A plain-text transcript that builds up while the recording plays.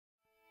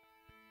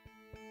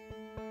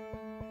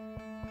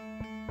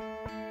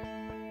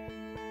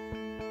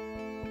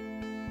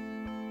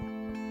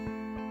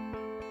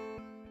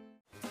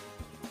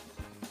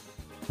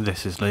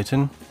This is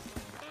Luton,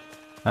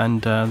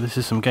 and this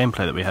is some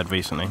gameplay that we had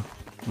recently.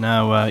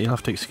 Now, you'll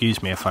have to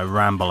excuse me if I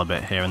ramble a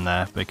bit here and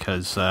there,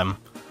 because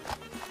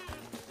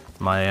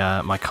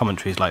my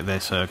commentaries like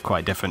this are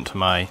quite different to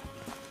my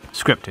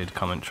scripted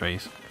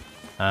commentaries,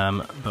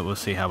 but we'll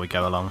see how we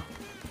go along.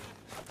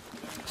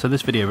 So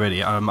this video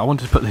really, I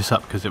wanted to put this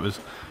up because it was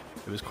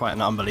quite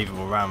an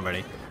unbelievable round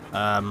really.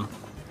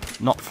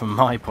 Not from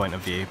my point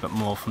of view, but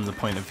more from the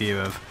point of view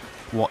of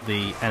what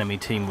the enemy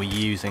team were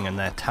using and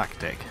their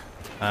tactic.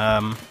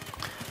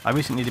 I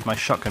recently did my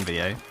shotgun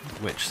video,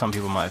 which some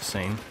people might have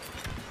seen,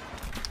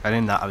 and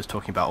in that I was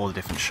talking about all the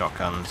different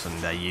shotguns and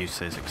their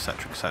uses,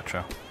 etc,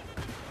 etc,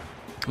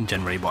 and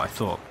generally what I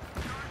thought.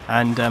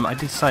 And I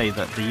did say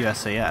that the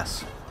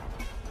USAS,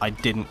 I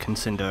didn't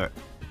consider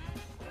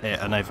it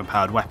an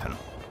overpowered weapon,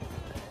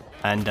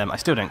 and I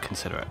still don't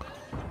consider it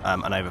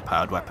an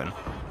overpowered weapon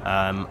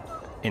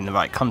in the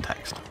right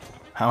context.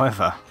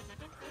 However,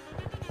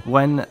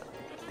 when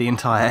the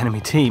entire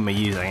enemy team are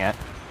using it,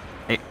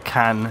 it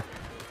can,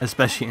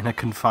 especially in a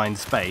confined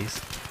space,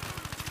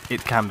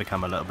 it can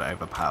become a little bit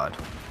overpowered.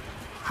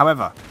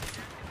 However,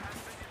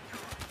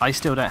 I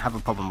still don't have a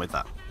problem with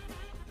that.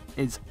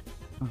 It's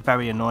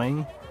very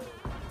annoying,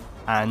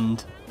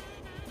 and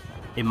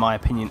in my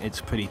opinion it's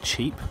pretty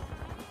cheap,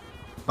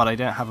 but I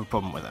don't have a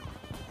problem with it.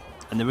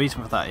 And the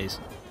reason for that is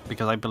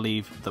because I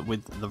believe that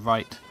with the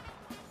right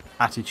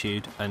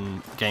attitude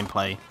and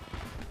gameplay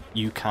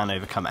you can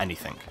overcome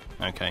anything,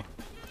 okay?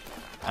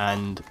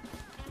 And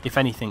if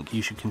anything,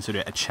 you should consider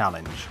it a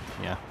challenge,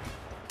 yeah?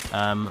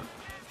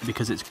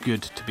 Because it's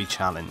good to be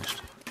challenged.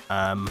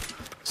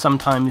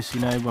 Sometimes, you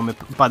know, when we're...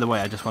 By the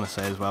way, I just want to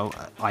say as well,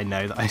 I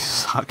know that I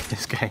suck at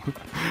this game.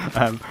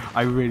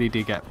 I really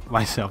do get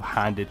myself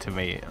handed to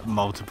me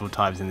multiple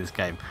times in this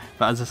game.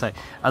 But as I say,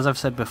 as I've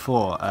said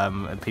before,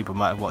 and people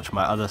might have watched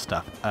my other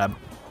stuff,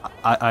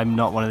 I'm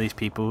not one of these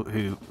people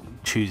who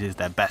chooses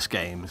their best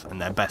games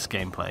and their best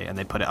gameplay and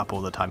they put it up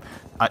all the time.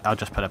 I'll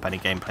just put up any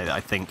gameplay that I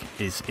think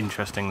is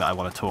interesting, that I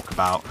want to talk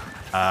about.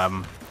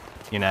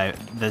 You know,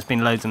 there's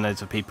been loads and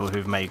loads of people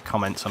who've made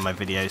comments on my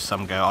videos.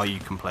 Some go, oh, you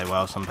can play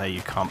well, some say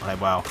you can't play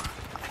well.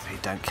 I really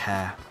don't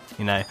care,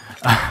 you know.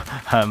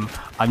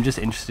 I'm just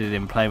interested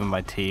in playing with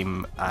my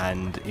team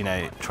and, you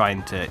know,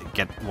 trying to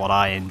get what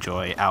I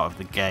enjoy out of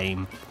the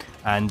game.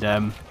 And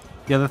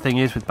the other thing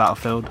is with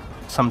Battlefield,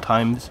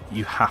 sometimes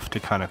you have to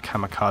kind of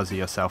kamikaze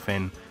yourself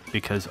in,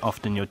 because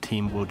often your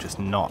team will just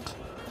not.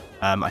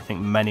 I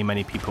think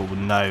many people will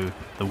know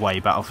the way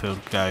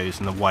Battlefield goes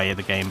and the way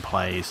the game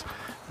plays,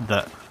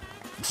 that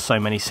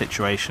so many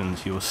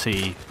situations you will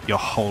see your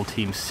whole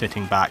team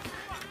sitting back,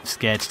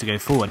 scared to go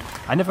forward.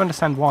 I never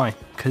understand why,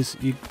 because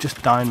you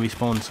just die and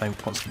respawn, so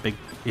what's the big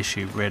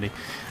issue really?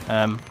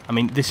 I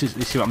mean, this is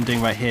what I'm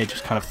doing right here,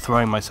 just kind of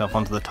throwing myself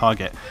onto the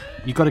target.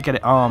 You've got to get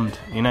it armed,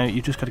 you know,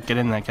 you just got to get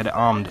in there, get it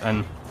armed.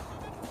 And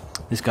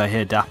this guy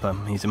here, Dapper,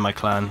 he's in my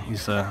clan,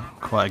 he's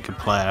quite a good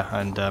player,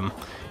 and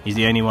he's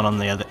the only one on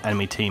the other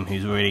enemy team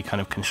who's really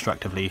kind of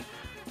constructively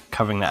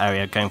covering the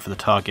area, going for the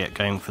target,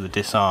 going for the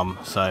disarm,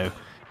 so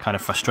kind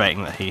of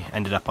frustrating that he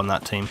ended up on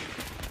that team.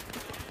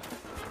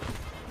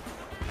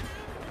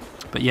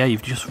 But yeah,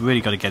 you've just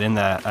really got to get in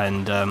there,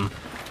 and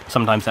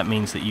sometimes that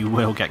means that you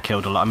will get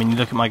killed a lot. I mean, you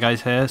look at my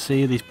guys here,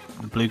 see these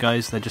blue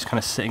guys, they're just kind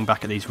of sitting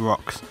back at these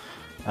rocks,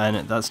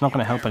 and that's not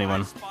going to help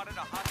anyone.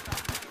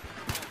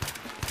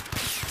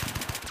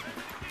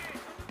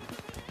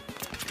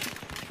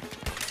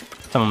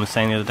 Someone was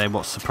saying the other day,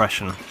 what's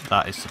suppression?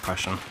 That is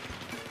suppression.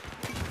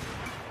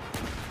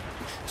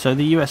 So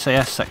the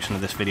USAS section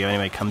of this video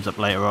anyway comes up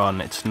later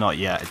on. It's not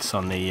yet, it's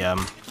on the,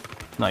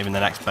 not even the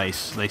next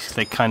base.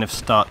 They kind of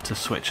start to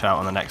switch out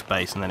on the next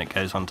base and then it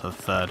goes on to the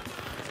third.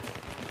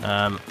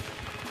 I'm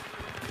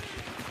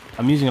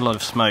using a lot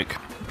of smoke,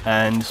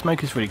 and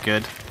smoke is really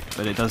good,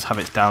 but it does have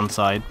its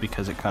downside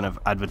because it kind of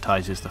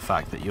advertises the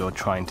fact that you're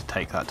trying to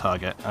take that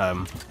target.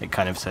 It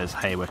kind of says,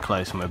 hey, we're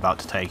close and we're about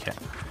to take it.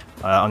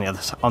 On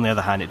the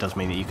other hand, it does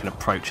mean that you can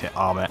approach it,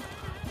 arm it,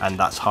 and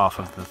that's half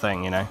of the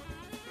thing, you know.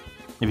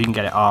 If you can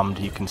get it armed,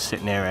 you can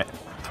sit near it,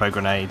 throw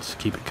grenades,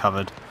 keep it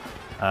covered,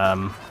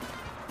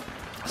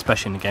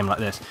 especially in a game like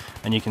this.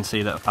 And you can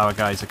see that our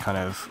guys are kind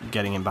of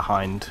getting in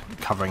behind,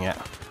 covering it.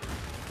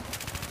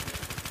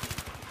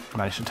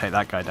 Managed to take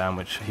that guy down,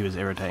 which he was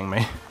irritating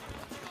me.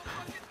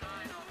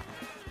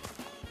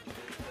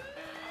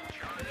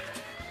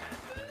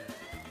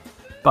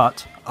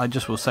 But I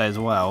just will say as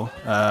well,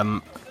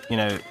 you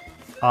know,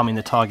 arming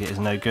the target is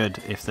no good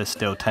if there's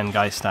still 10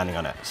 guys standing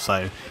on it,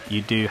 so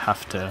you do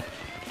have to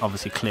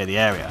obviously clear the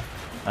area.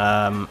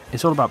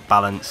 It's all about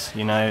balance,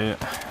 you know,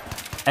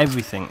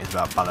 everything is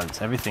about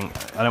balance. Everything,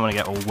 I don't want to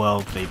get all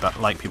worldly,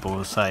 but like people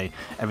will say,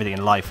 everything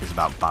in life is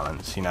about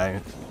balance, you know.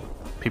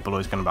 People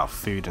always go on about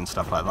food and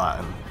stuff like that,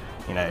 and,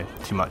 you know,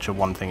 too much of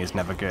one thing is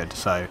never good.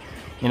 So,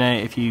 you know,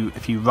 if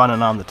you run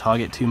and arm the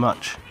target too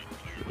much,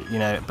 you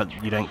know, but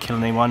you don't kill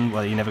anyone,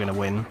 well, you're never going to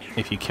win.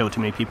 If you kill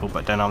too many people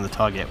but don't arm the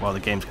target, well, the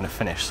game's going to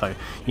finish. So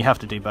you have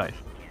to do both.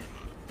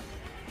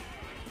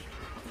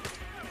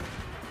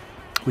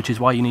 which is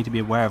why you need to be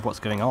aware of what's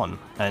going on,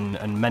 and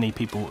many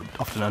people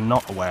often are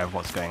not aware of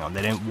what's going on.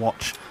 They don't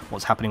watch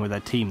what's happening with their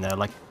team. They're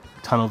like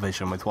tunnel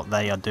vision with what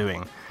they are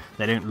doing.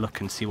 They don't look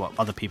and see what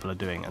other people are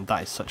doing, and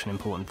that is such an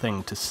important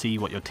thing, to see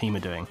what your team are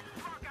doing.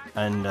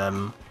 And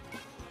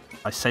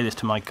I say this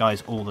to my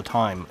guys all the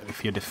time: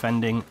 if you're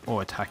defending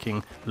or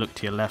attacking, look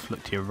to your left,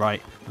 look to your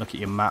right, look at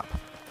your map.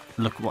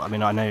 Look what I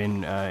mean. I know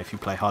if you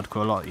play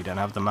hardcore a lot, you don't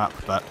have the map,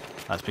 but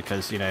that's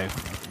because, you know,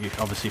 you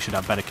obviously should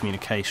have better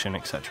communication,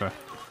 etc.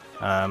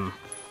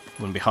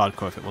 Wouldn't be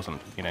hardcore if it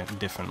wasn't, you know,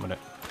 different, would it?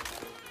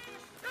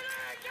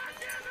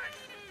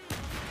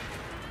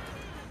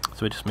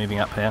 So we're just moving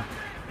up here.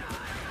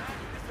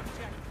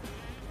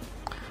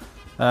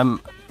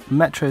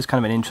 Metro is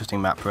kind of an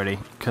interesting map, really,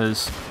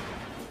 because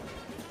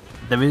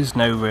there is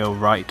no real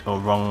right or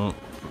wrong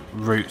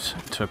route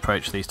to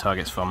approach these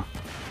targets from.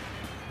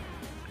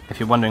 If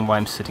you're wondering why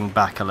I'm sitting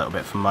back a little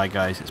bit from my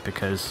guys, it's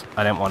because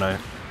I don't want to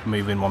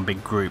move in one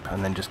big group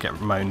and then just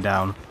get mown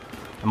down.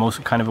 I'm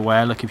also kind of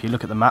aware, look, if you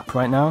look at the map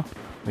right now,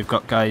 we've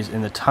got guys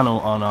in the tunnel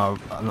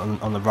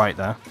on the right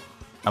there,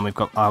 and we've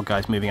got our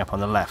guys moving up on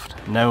the left.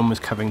 No one was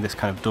covering this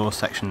kind of door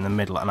section in the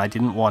middle, and I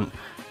didn't want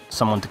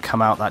someone to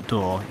come out that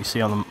door. You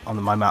see on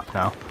my map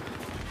now,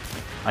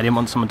 I didn't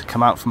want someone to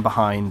come out from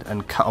behind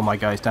and cut all my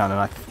guys down, and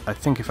I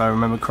think if I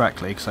remember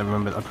correctly, because I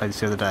remember I played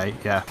this the other day,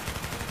 yeah,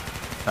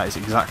 that is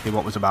exactly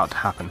what was about to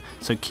happen.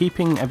 So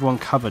keeping everyone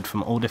covered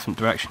from all different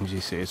directions,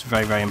 you see, is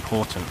very, very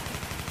important.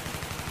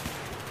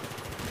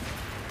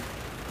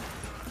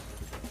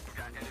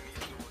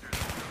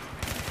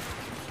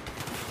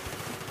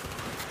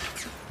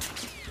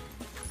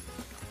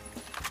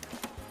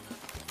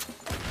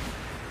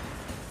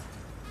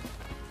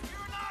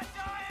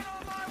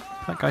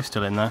 That guy's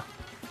still in there.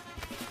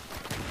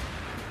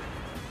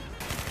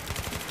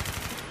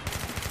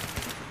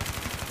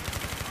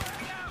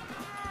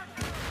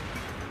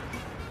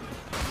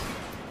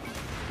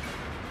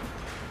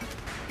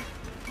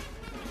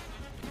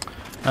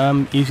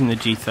 Using the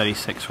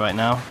G36 right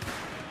now.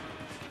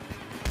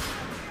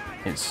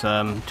 It's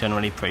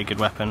generally a pretty good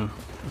weapon.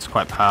 It's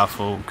quite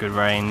powerful, good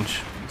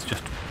range. It's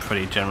just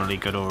pretty generally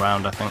good all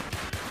round, I think.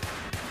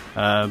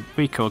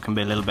 Recoil can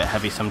be a little bit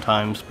heavy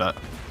sometimes, but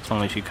as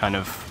long as you're kind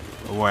of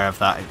aware of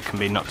that, it can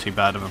be not too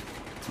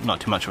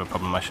much of a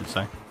problem, I should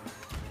say.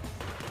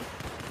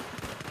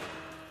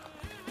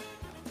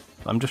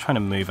 I'm just trying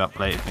to move up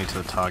lately to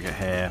the target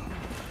here.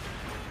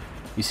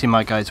 You see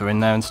my guys are in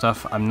there and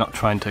stuff. I'm not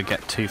trying to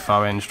get too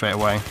far in straight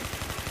away,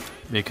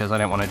 because I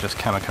don't want to just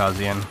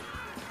kamikaze in.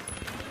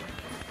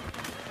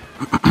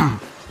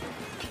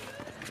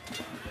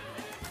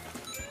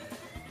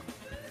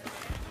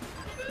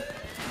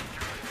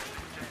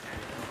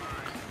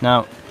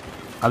 Now,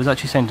 I was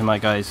actually saying to my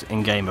guys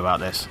in game about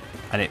this,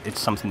 and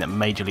it's something that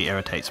majorly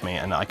irritates me,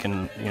 and I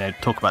can, you know,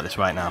 talk about this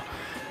right now.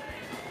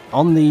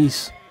 On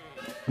these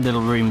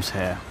little rooms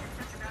here,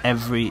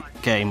 every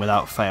game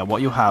without fail,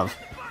 what you'll have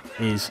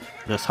is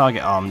the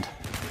target armed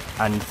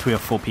and 3 or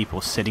 4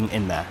 people sitting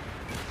in there.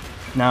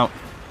 Now,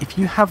 if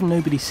you have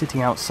nobody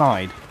sitting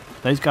outside,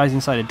 those guys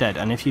inside are dead,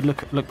 and if you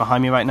look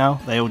behind me right now,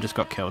 they all just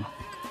got killed.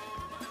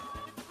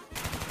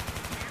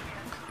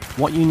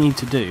 What you need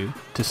to do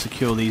to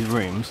secure these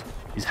rooms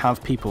is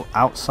have people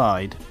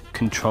outside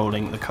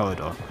controlling the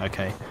corridor,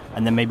 okay?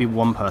 And then maybe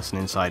one person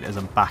inside as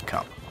a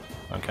backup,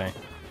 okay?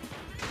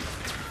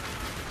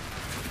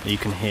 You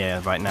can hear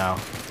right now,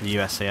 the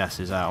USAS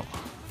is out.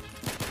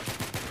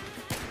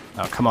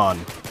 Oh, come on.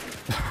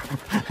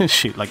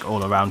 Shoot like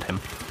all around him.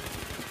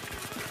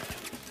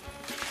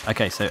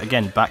 Okay, so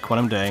again, back what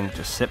I'm doing,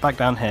 just sit back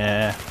down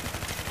here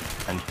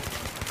and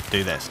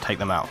do this, take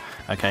them out,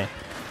 okay?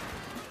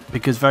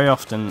 Because very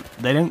often,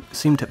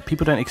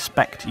 people don't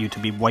expect you to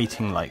be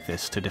waiting like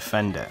this to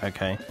defend it,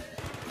 okay?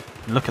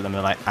 Look at them,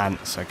 they're like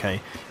ants,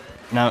 okay?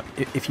 Now,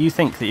 if you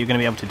think that you're going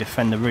to be able to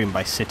defend the room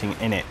by sitting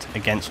in it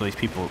against all these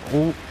people,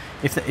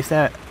 if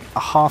they're a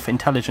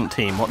half-intelligent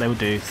team, what they will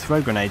do,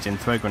 throw grenades in,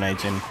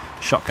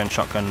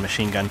 shotgun,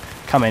 machine gun,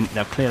 come in,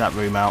 they'll clear that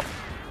room out,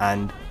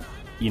 and,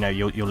 you know,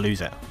 you'll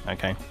lose it,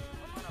 okay?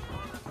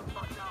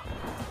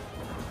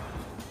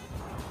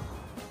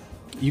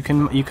 You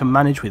can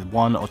manage with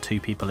 1 or 2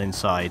 people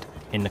inside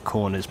in the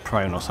corners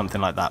prone or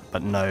something like that,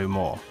 but no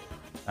more.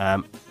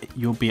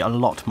 You'll be a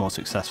lot more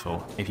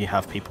successful if you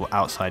have people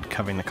outside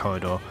covering the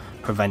corridor,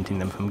 preventing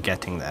them from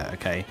getting there,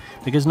 okay?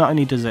 Because not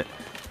only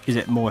is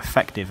it more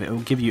effective, it will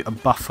give you a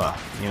buffer,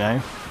 you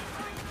know?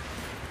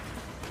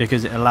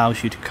 Because it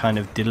allows you to kind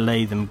of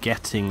delay them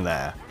getting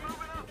there,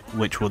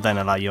 which will then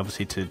allow you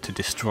obviously to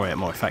destroy it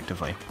more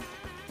effectively.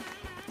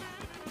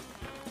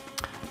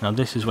 Now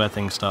this is where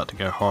things start to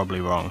go horribly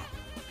wrong.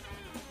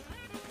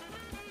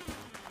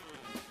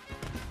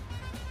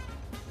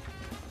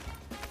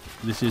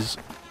 This is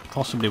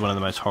possibly one of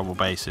the most horrible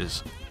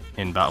bases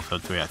in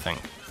Battlefield 3, I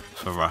think,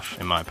 for Rush,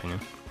 in my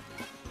opinion.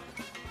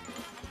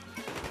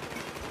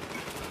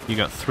 You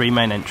got 3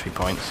 main entry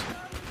points,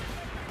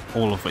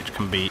 all of which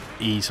can be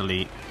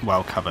easily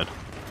well covered.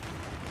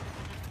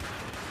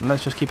 And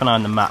let's just keep an eye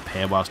on the map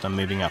here whilst I'm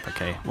moving up,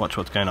 okay? Watch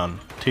what's going on.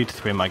 2 to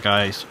 3 of my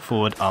guys,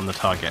 forward, arm the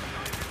target.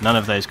 None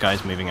of those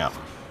guys moving up.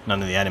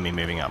 None of the enemy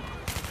moving up.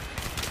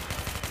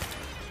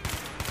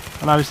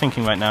 And I was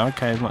thinking right now,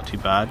 okay, it's not too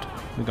bad.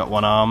 We got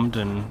one armed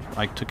and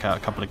I took out a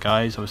couple of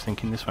guys. I was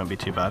thinking this won't be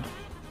too bad.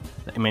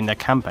 I mean, they're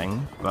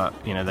camping, but,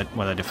 you know,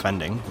 they're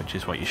defending, which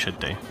is what you should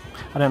do.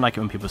 I don't like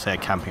it when people say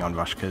camping on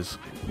rush, because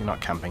you're not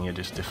camping, you're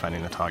just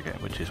defending the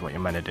target, which is what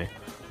you're meant to do.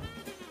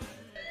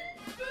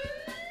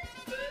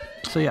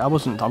 So yeah, I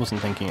wasn't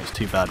thinking it's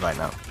too bad right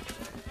now.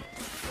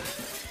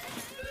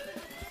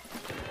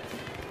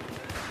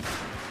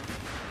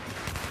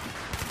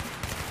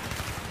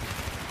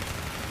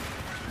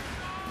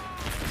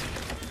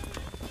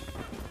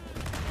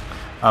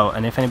 Oh,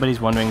 and if anybody's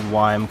wondering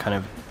why I'm kind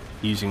of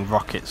using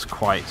rockets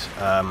quite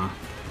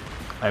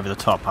over the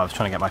top, I was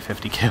trying to get my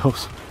 50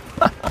 kills.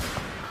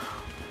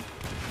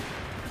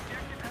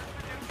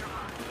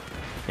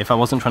 If I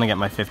wasn't trying to get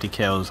my 50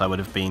 kills, I would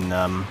have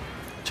been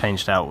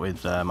changed out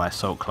with my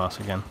assault class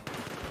again.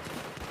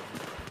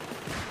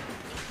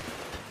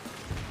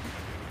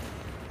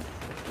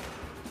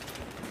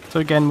 So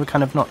again, we're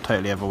kind of not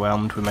totally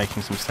overwhelmed, we're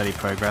making some steady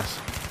progress.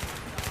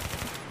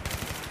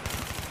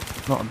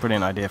 Not a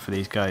brilliant idea for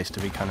these guys to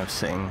be kind of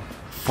sitting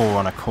 4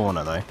 on a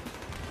corner though.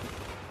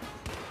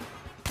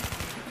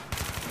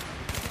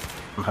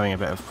 I'm having a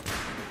bit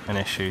of an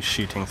issue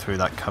shooting through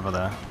that cover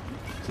there,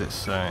 because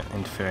it's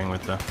interfering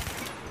with the...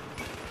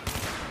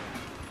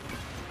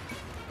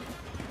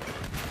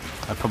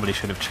 I probably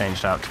should have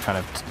changed out to kind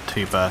of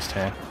 2 burst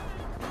here.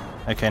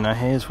 Okay, now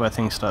here's where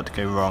things start to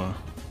go wrong.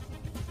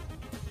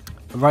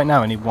 Right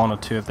now only 1 or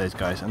 2 of those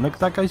guys, and look,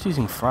 that guy's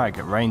using frag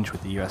at range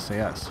with the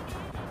USAS.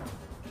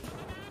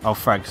 Oh,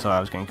 frag, sorry,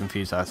 I was getting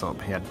confused there. I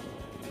thought he had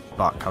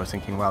buck. I was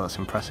thinking, wow, that's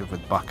impressive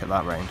with buck at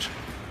that range.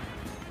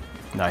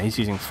 No, he's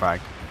using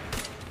frag.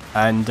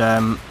 And,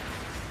 I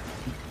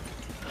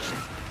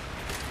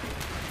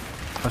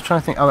was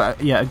trying to think, oh,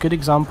 yeah, a good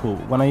example,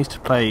 when I used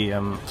to play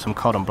some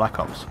COD on Black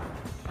Ops,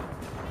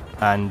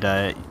 and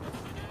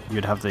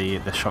you'd have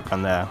the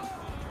shotgun there,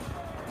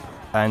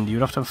 and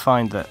you'd often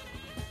find that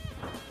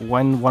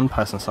when one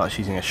person starts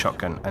using a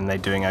shotgun and they're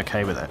doing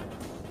okay with it,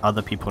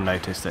 other people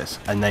notice this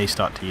and they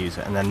start to use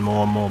it, and then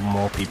more and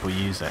more people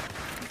use it.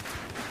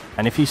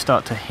 And if you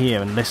start to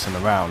hear and listen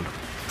around,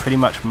 pretty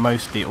much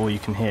mostly all you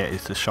can hear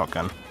is the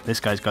shotgun. This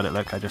guy's got it,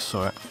 look, I just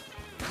saw it.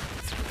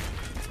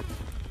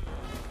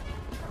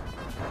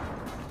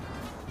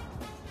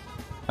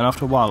 And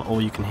after a while,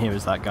 all you can hear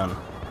is that gun.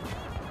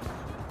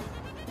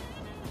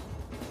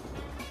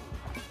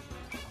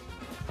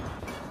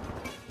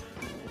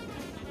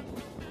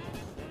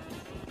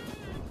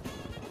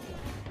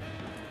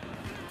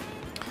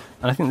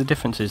 And I think the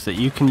difference is that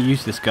you can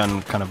use this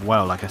gun kind of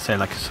well, like I say,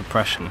 like a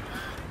suppression.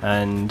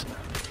 And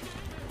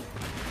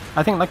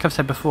I think, like I've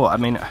said before, I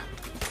mean,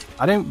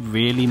 I don't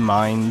really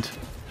mind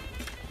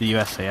the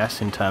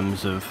USAS in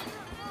terms of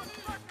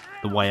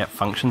the way it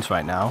functions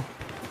right now,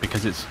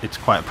 because it's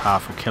quite a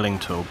powerful killing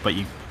tool, but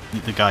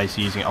the guys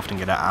using it often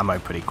get out of ammo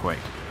pretty quick.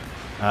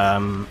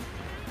 But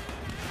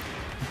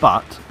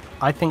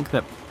I think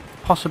that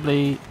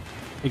possibly...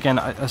 Again,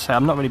 I say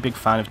I'm not really a big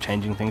fan of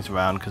changing things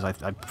around, because I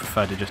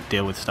prefer to just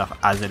deal with stuff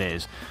as it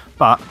is.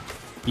 But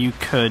you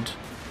could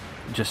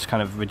just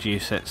kind of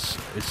reduce its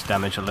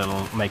damage a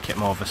little, make it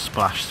more of a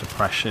splash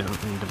suppression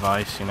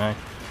device, you know.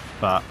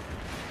 But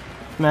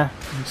meh,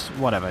 it's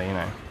whatever, you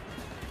know.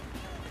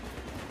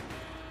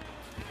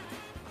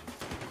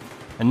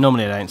 And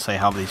normally I don't say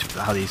how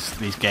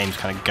these games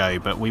kind of go,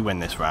 but we win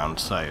this round,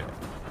 so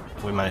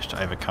we managed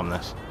to overcome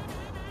this.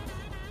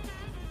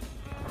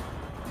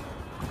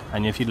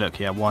 And if you look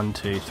here, 1,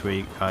 2,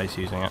 3 guys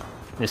using it.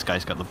 This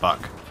guy's got the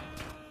buck.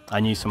 I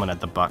knew someone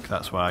had the buck,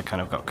 that's why I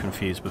kind of got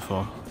confused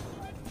before.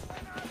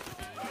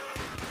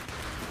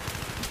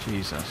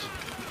 Jesus.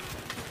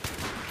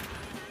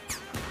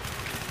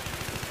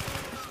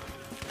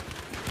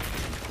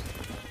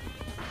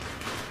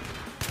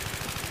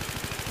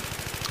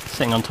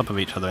 Sitting on top of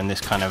each other in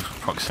this kind of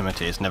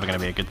proximity is never going to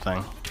be a good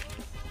thing.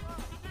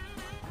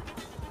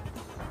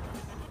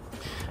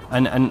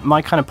 And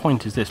my kind of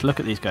point is this, look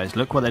at these guys,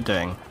 look what they're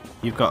doing.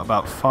 You've got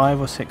about 5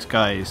 or 6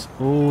 guys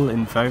all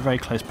in very, very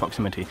close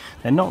proximity.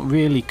 They're not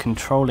really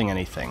controlling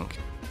anything.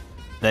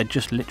 They're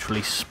just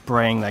literally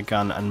spraying their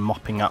gun and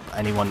mopping up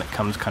anyone that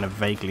comes kind of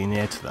vaguely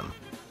near to them.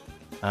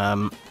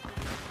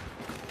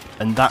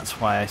 And that's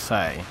why I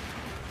say,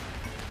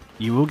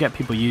 you will get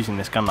people using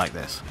this gun like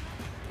this,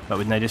 but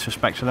with no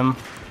disrespect to them,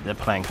 they're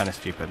playing kind of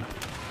stupid.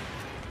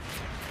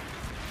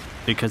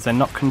 Because they're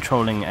not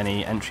controlling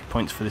any entry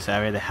points for this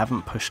area. They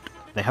haven't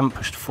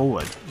pushed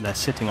forward. They're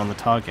sitting on the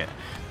target.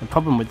 The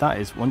problem with that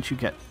is once you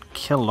get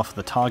killed off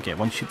the target,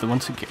 once it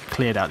get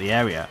cleared out the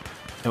area,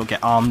 it will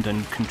get armed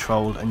and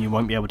controlled, and you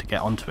won't be able to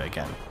get onto it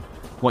again.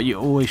 What you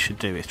always should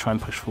do is try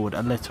and push forward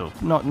a little,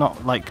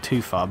 not like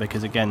too far,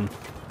 because again,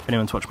 if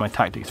anyone's watched my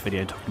tactics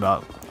video talking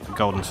about the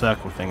golden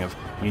circle thing of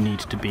you need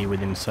to be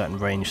within a certain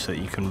range so that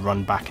you can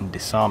run back and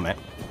disarm it.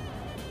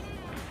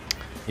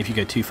 If you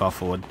go too far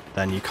forward,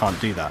 then you can't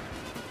do that.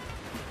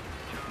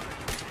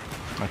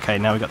 Okay,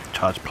 now we've got the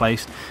charge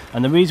placed,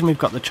 and the reason we've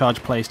got the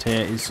charge placed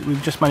here is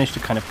we've just managed to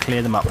kind of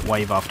clear them up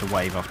wave after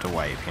wave after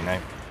wave, you know,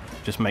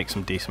 just make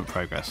some decent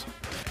progress.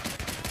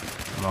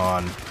 Come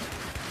on.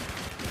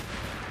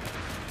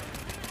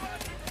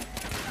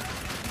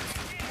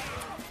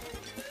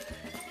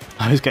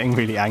 I was getting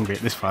really angry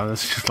at this point. I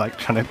was just like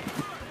trying to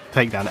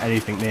take down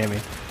anything near me.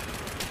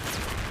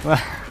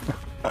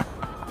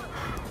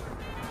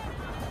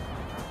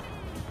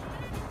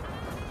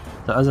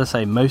 So as I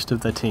say, most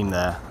of the team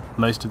there,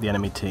 most of the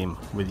enemy team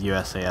with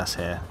USAS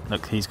here.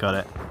 Look, he's got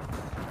it.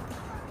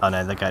 Oh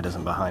no, the guy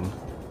doesn't behind.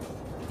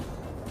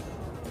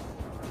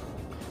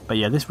 But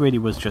yeah, this really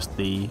was just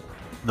the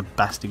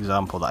best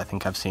example that I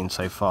think I've seen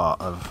so far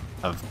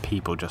of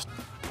people just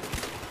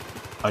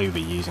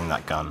overusing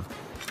that gun.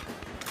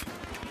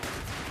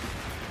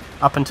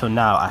 Up until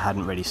now, I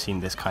hadn't really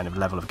seen this kind of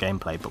level of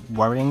gameplay, but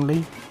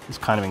worryingly, it's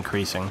kind of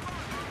increasing.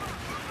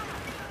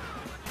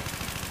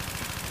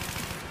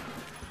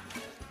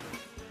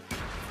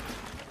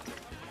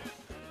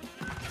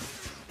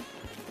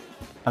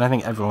 And I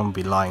think everyone would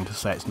be lying to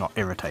say it's not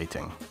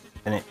irritating.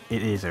 And it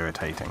is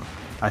irritating.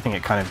 I think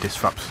it kind of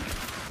disrupts...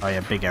 Oh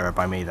yeah, big error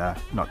by me there,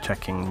 not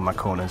checking my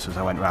corners as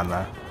I went round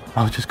there.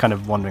 I was just kind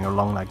of wandering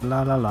along like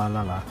la la la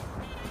la la.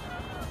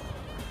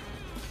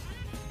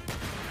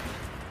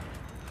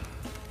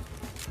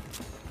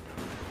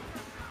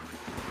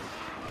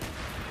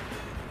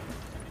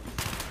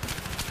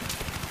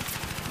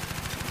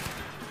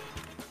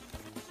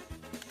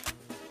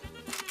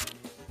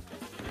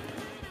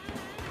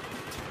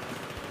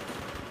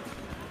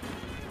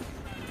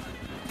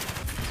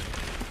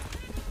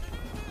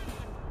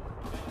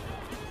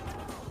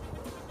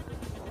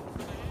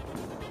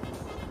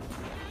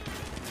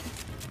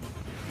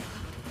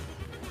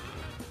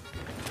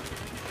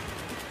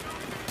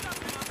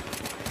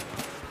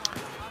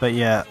 But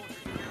yeah,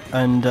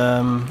 and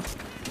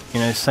you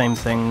know, same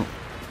thing,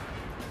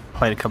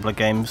 played a couple of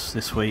games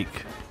this week,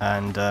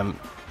 and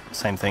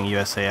same thing,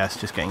 USAS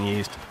just getting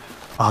used.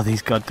 Oh,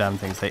 these goddamn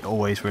things, they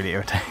always really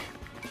irritate.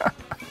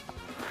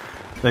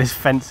 Those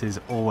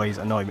fences always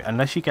annoy me,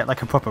 unless you get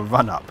like a proper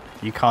run up,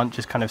 you can't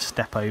just kind of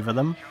step over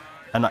them,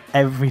 and like,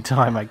 every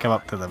time I go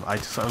up to them, I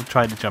just sort of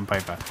try to jump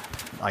over,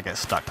 I get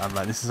stuck. I'm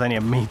like, this is only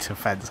a meter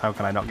fence, how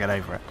can I not get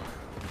over it?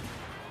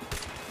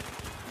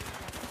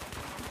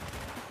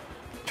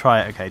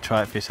 Try it, okay,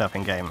 try it for yourself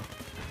in game.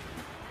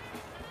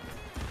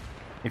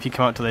 If you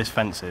come up to those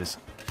fences,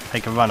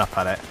 take a run up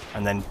at it,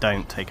 and then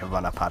don't take a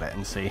run up at it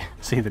and see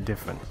the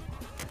difference.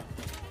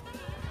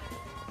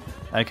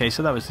 Okay,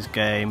 so that was this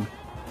game.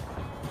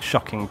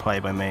 Shocking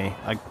play by me.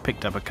 I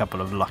picked up a couple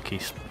of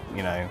lucky,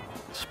 you know,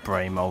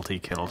 spray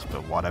multi-kills,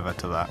 but whatever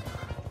to that.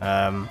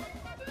 I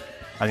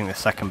think the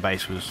second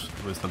base was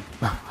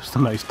the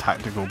most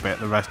tactical bit.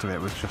 The rest of it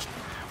was just,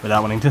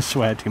 without wanting to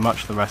swear too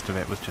much, the rest of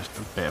it was just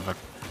a bit of a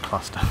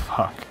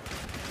clusterfuck.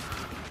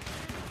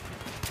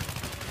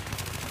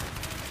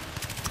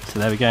 So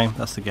there we go,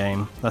 that's the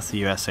game, that's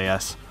the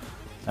USAS.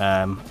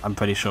 I'm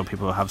pretty sure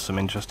people will have some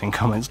interesting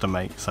comments to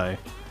make, so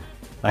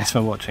thanks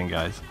for watching,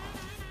 guys.